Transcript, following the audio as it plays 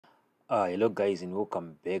Hello guys and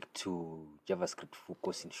welcome back to JavaScript full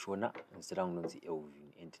course in Shona. Zita rangu nonzi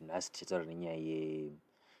Elvin and nhasi tichataura nenyaya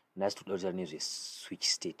nhasi toda kutaura nezve-switch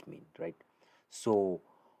statement, right? So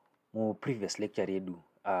previous lecture redu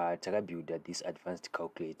takabuilda this advanced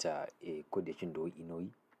calculator code yacho ndo inoi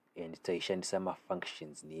and taishandisa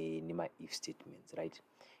mafunctions nema-if statements, right?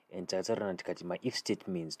 And takataurana tikati ma-if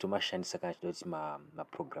statements tomashandisa kana tichida kuti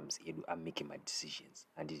ma-programs edu amake ma-decisions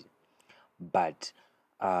handiti, but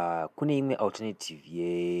kune imwe alternative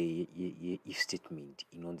ye-if statement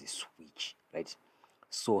inonzi switch, right?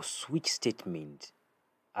 So switch statement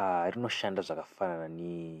rinoshanda zvakafanana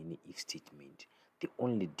ne-if statement. The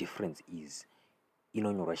only difference is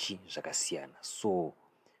inonyorwa zvakasiyana. So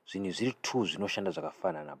zvinhu zviri two zvinoshanda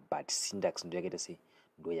zvakafanana but syntax ndo yakaita sei,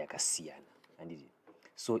 ndo yakasiyana handiti.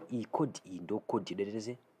 So iyi code iyi ndo code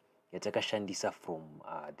yedu yatakashandisa from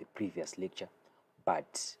the previous lecture,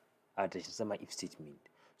 but tashandisa ma-if statement.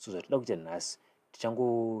 So zvatoda kuita nhasi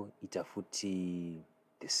tichangoita futi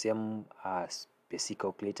the same basic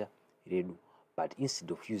calculator redu, but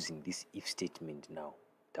instead of using this if statement now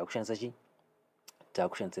takushandisa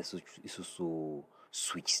isusu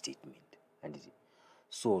switch statement handiti.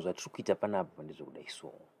 So zvatiri kuita panapa ndezvekudai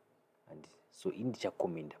so handiti. So ini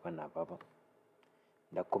ndichakomenda panapa apa,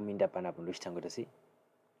 ndakomenda panapa ndochitangoita sei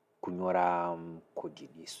kunyora code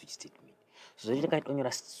yedu ye-switch statement. So zvati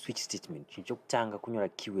takaitonyora switch statement, chinhu chokutanga kunyora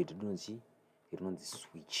keyword rinonzi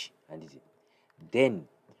switch handiti. Then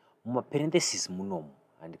mumaparentheses munomu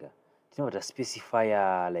handika tinobva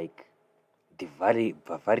taspecifya like the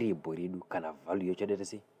variable redu kana value yacho yadaita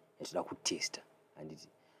sei yatoda kutesta handiti.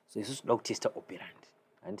 So isusu toda kutesta operand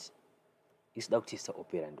handiti, isusu toda kutesta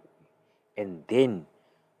operand and then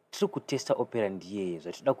tiri kutesta operand iyeye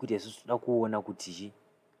zvatoda kuita isusu toda kuona kuti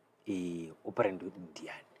operand wedu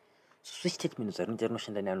ndiani. So switch statement zvarinoita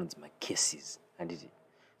rinoshanda neanonzi macases handiti.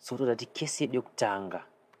 So todati case yedu yokutanga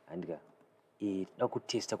handika toda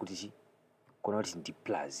kutesta kuti kuona kuti ndi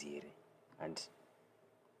plus here handiti.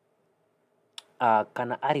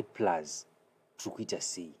 Kana ari plus tiri kuita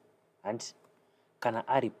sei handiti. Kana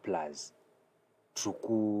ari plus tiri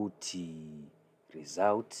kuti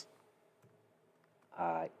result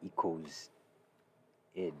equals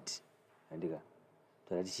add handika,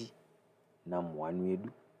 todati num1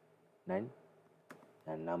 wedu nani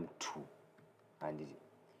nanum2 handiti.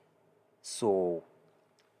 So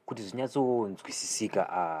kuti zvinyatsonzwisisika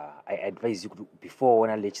I advise you kuti before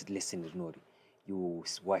waona lesson rinori you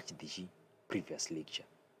watch the previous lecture.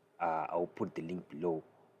 I will put the link below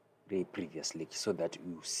the previous lecture so that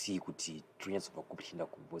you see kuti tirinyatsobva kupinda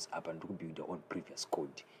because apa ndiri kubuilda on previous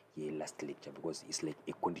code ye last lecture because it's like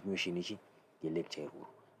a continuation ye lecture iroro.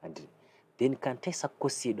 And then kana taisa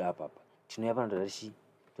course yedu apapa tinouya pano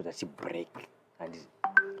todati break handiti.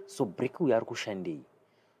 So break uyu ari kushandei.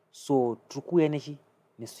 So tiri kuuya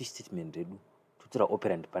ne-switch statement redu totora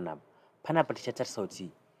operand panapa tichatarisa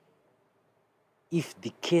kuti if the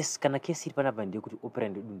case kana case iri panapa ndeyekuti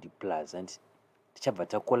operand redu ndi plus handiti, tichabva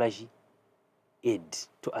takola add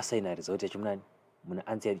toassigna result yacho muna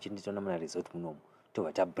answer yedu chenditoona muna result munomu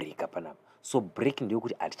tobva tabreaka panapa. So break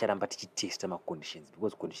ndeyekuti haticharamba tichitesta maconditions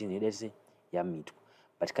because condition yedu yati yamitwa,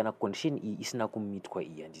 but kana condition iyi isina kumitwa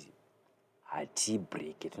iyi handiti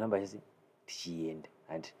hatibreake, tonamba tichienda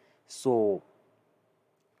handiti. So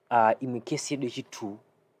imwe case yedu yechi2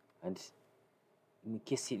 handiti, imwe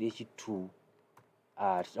case yedu yechi2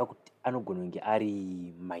 toda kuti anogona kunge ari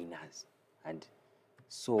minus handiti.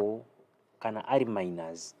 So kana ari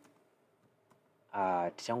minus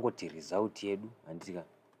tichangoti result yedu handitika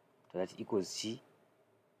todati equals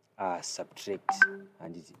subtract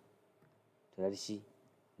handiti, todati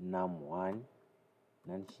num1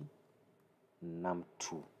 nanichi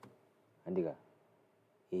num2 handika.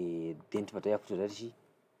 Then tibva tauya futi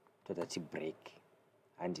todati break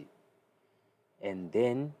handi. And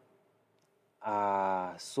then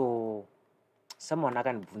so someone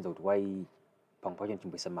akandibvunza kuti why pamwe pacho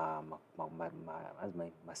ndichimboisa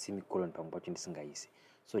masemicolon pamwe pacho ndisingaisi.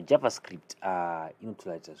 So javascript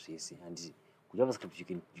inotoratidza zvese handiti. KuJavascript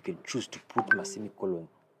you can choose to put masemicolon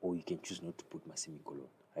or you can choose not to put masemicolon,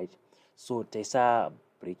 right? So taisa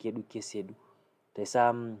break yedu case yedu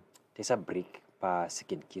taisa break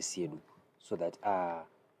second case yedu so that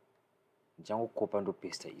ndichangokopa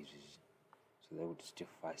ndopesta izvi so that would stay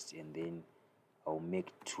fast, and then I'll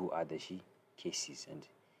make two other cases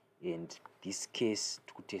and this case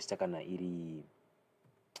tikutesta kana iri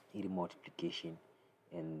multiplication,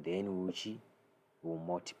 and then we will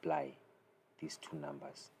multiply these two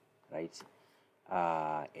numbers, right?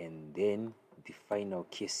 And then the final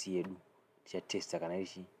case yedu tichatesta kana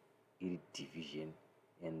iri division,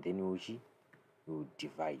 and then we will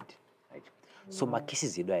divide right? So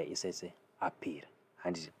macases edu aya ese apera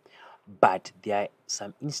handiti, but there are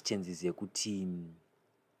some instances yekuti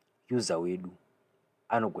user wedu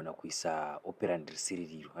anogona kuisa operand risiri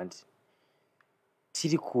riro handiti.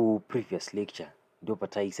 Tiri ku previous lecture ndo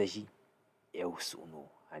pataisa chi else uno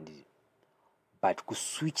handiti, but ku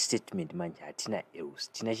switch statement manje hatina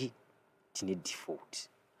else, tina chi tine default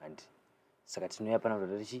handiti. Saka tinouya pana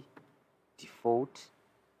kutoti chi default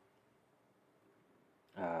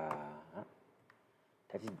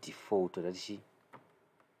tati default tati chi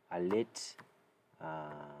alert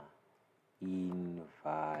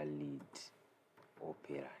invalid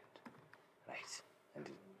operand, right? And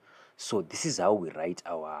so this is how we write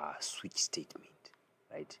our switch statement,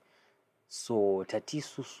 right? So tati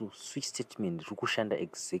susu switch statement rukushanda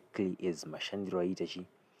exactly as mashandiro aita chi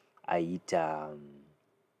aita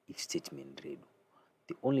if statement redu.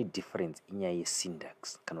 The only difference inyaya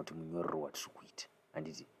yesyntax kana kuti munyorero watiri kuita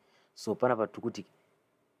handiti. So panapa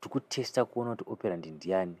tikutesta kuona kuti operand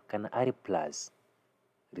ndiani. Kana ari plus,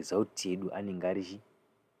 result yedu anenge ari chi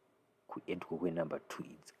kuadd kwenumber 2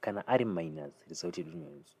 idzi. Kana ari minus, result yedu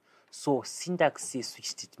inonzi. So syntax switch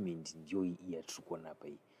statement ndiyo iyi yatiri kuona apa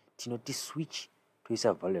iyi. Tinoti switch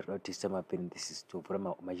toisa value toisa maparentheses tovhura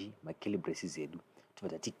macurly braces edu tobva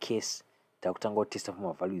tati case takutanga kutesta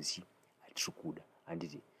pamavalues atiri kuda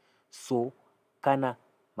handiti. So kana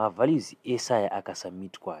mavalues ese aya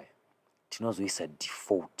akasubmitwa aya tinozoisa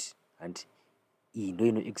default handiti. Iyi ndo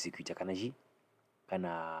ino execute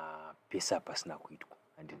kana pesa pasina kuitwa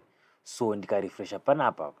handiti. So ndikarefresha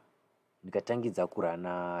panapa ndikatangidza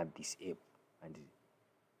kurana this app handiti,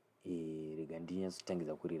 rega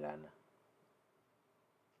ndinyatsotangidza kurirana.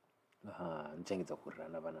 Ndotangidza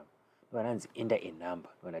kurirana panapa. Vananzi enter a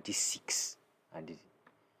number, ndovanati 6 handiti.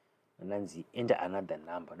 Vananzi enter another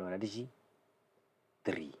number, ndovanati chi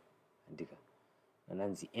 3 handika.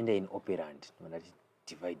 Vananzi enter an operand, ndovanati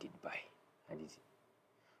divided by handiti.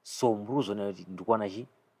 So muri kuzoona kuti ndikuwana chi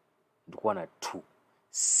ndikuwana 2.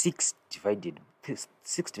 6 divided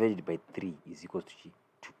by 3 is equals to chi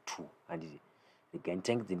to 2 handiti. Rega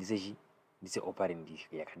nditangidze ndise chi ndise operand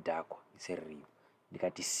yakadhakwa ndise ririva.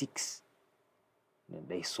 Ndikati 6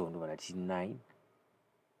 ndadai so ndovanati 9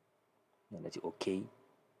 ndandati okay,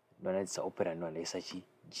 ndovanatisa operand ndovandaisa chi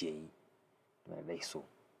j ndovanadai so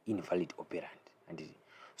invalid operand handiti.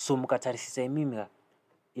 So mukatarisisa imimi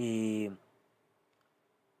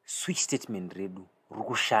switch statement redu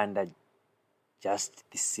rukushanda just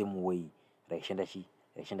the same way raishanda chi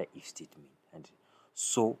raishanda if statement handiti.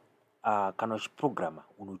 So kana uchiprograma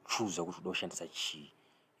unochoose kuti uda kushandisa chii.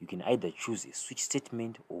 You can either choose a switch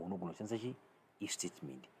statement or unogona kushandisa chi if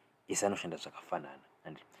statement. Ese anoshanda zvakafanana.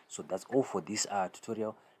 And so that's all for this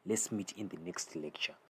tutorial. Let's meet in the next lecture.